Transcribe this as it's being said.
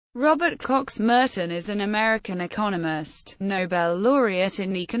Robert Cox Merton is an American economist, Nobel laureate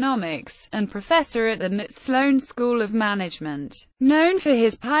in economics, and professor at the Sloan School of Management. Known for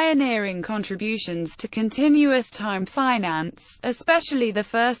his pioneering contributions to continuous time finance, especially the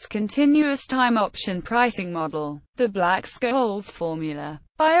first continuous time option pricing model, the Black-Scholes formula.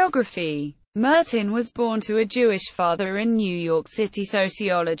 Biography. Merton was born to a Jewish father in New York City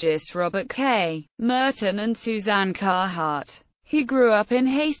sociologist Robert K. Merton and Suzanne Carhart. He grew up in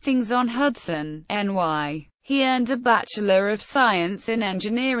Hastings-on-Hudson, NY. He earned a Bachelor of Science in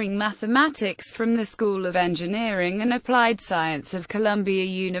Engineering Mathematics from the School of Engineering and Applied Science of Columbia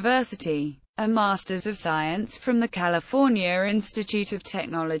University, a Master's of Science from the California Institute of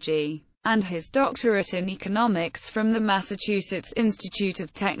Technology, and his doctorate in economics from the Massachusetts Institute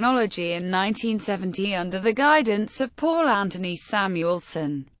of Technology in 1970 under the guidance of Paul Anthony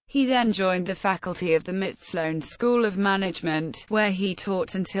Samuelson. He then joined the faculty of the Sloan School of Management, where he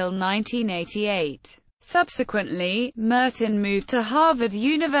taught until 1988. Subsequently, Merton moved to Harvard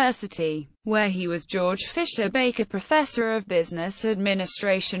University, where he was George Fisher Baker Professor of Business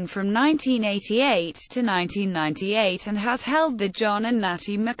Administration from 1988 to 1998 and has held the John and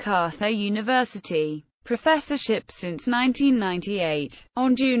Natty MacArthur University professorship since 1998.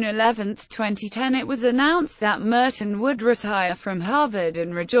 On June 11, 2010, it was announced that Merton would retire from Harvard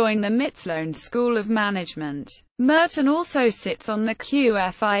and rejoin the Sloan School of Management. Merton also sits on the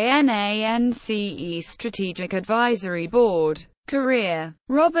QFINANCE Strategic Advisory Board. Career.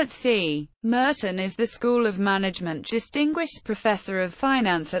 Robert C. Merton is the School of Management Distinguished Professor of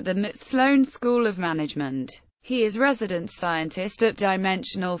Finance at the Sloan School of Management. He is resident scientist at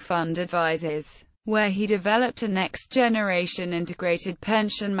Dimensional Fund Advisors, where he developed a next-generation integrated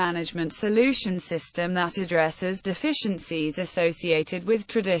pension management solution system that addresses deficiencies associated with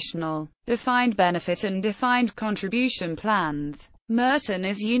traditional, defined benefit and defined contribution plans. Merton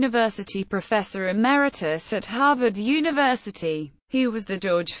is University Professor Emeritus at Harvard University. He was the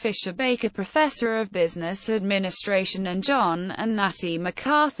George Fisher Baker Professor of Business Administration and John and Natty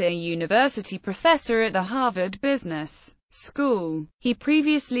MacArthur University Professor at the Harvard Business School. He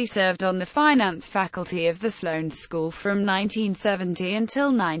previously served on the finance faculty of the Sloan School from 1970 until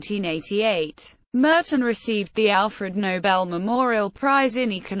 1988. Merton received the Alfred Nobel Memorial Prize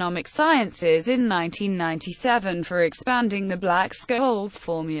in Economic Sciences in 1997 for expanding the Black-Scholes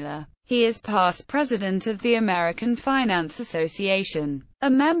formula. He is past president of the American Finance Association, a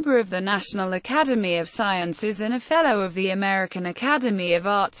member of the National Academy of Sciences and a fellow of the American Academy of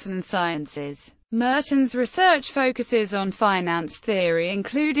Arts and Sciences. Merton's research focuses on finance theory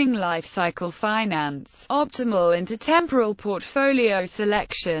including life cycle finance, optimal intertemporal portfolio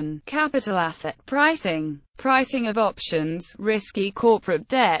selection, capital asset pricing, pricing of options, risky corporate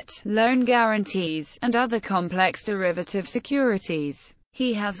debt, loan guarantees, and other complex derivative securities.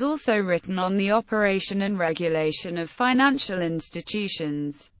 He has also written on the operation and regulation of financial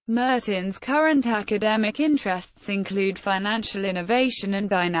institutions. Merton's current academic interests include financial innovation and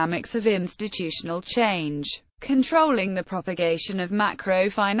dynamics of institutional change, controlling the propagation of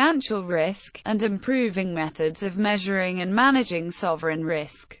macro-financial risk, and improving methods of measuring and managing sovereign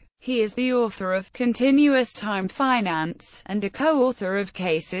risk. He is the author of Continuous Time Finance, and a co-author of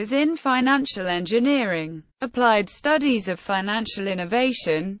Cases in Financial Engineering, Applied Studies of Financial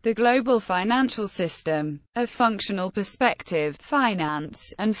Innovation, The Global Financial System, A Functional Perspective,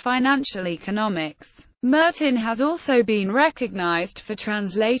 Finance, and Financial Economics. Merton has also been recognized for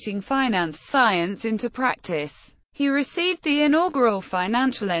translating finance science into practice. He received the inaugural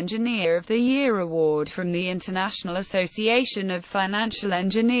Financial Engineer of the Year award from the International Association of Financial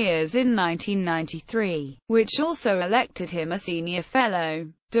Engineers in 1993, which also elected him a senior fellow.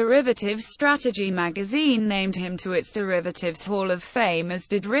 Derivatives Strategy magazine named him to its Derivatives Hall of Fame, as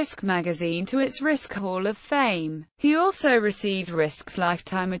did Risk magazine to its Risk Hall of Fame. He also received Risk's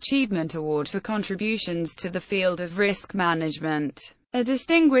Lifetime Achievement Award for contributions to the field of risk management. A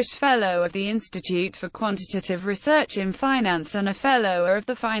Distinguished Fellow of the Institute for Quantitative Research in Finance and a Fellow of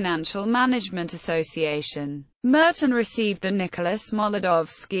the Financial Management Association. Merton received the Nicholas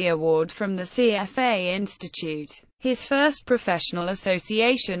Molodovsky Award from the CFA Institute. His first professional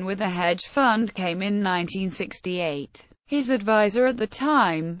association with a hedge fund came in 1968. His advisor at the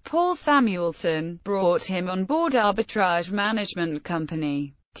time, Paul Samuelson, brought him on board Arbitrage Management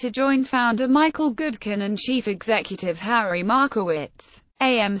Company to join founder Michael Goodkin and chief executive Harry Markowitz.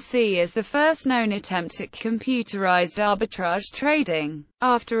 AMC is the first known attempt at computerized arbitrage trading.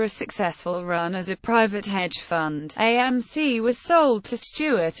 After a successful run as a private hedge fund, AMC was sold to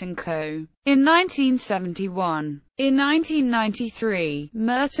Stewart & Co. in 1971. In 1993,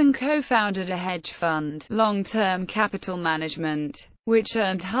 Merton co-founded a hedge fund, Long-Term Capital Management, which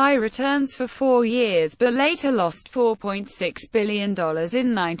earned high returns for 4 years but later lost $4.6 billion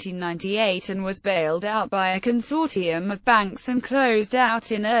in 1998 and was bailed out by a consortium of banks and closed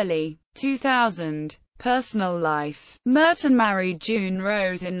out in early 2000. Personal life. Merton married June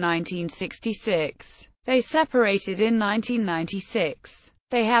Rose in 1966. They separated in 1996.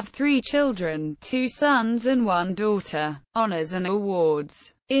 They have 3 children, 2 sons and 1 daughter. Honors and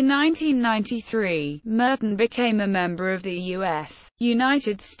awards. In 1993, Merton became a member of the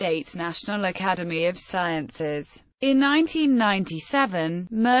United States National Academy of Sciences. In 1997,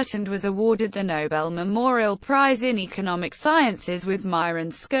 Merton was awarded the Nobel Memorial Prize in Economic Sciences with Myron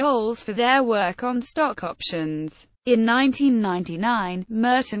Scholes for their work on stock options. In 1999,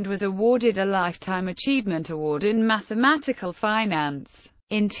 Merton was awarded a Lifetime Achievement Award in Mathematical Finance.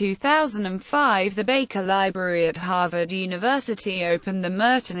 In 2005, the Baker Library at Harvard University opened the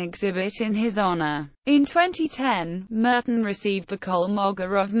Merton exhibit in his honor. In 2010, Merton received the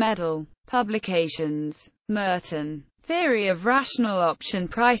Kolmogorov Medal. Publications. Merton. Theory of Rational Option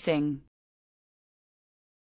Pricing.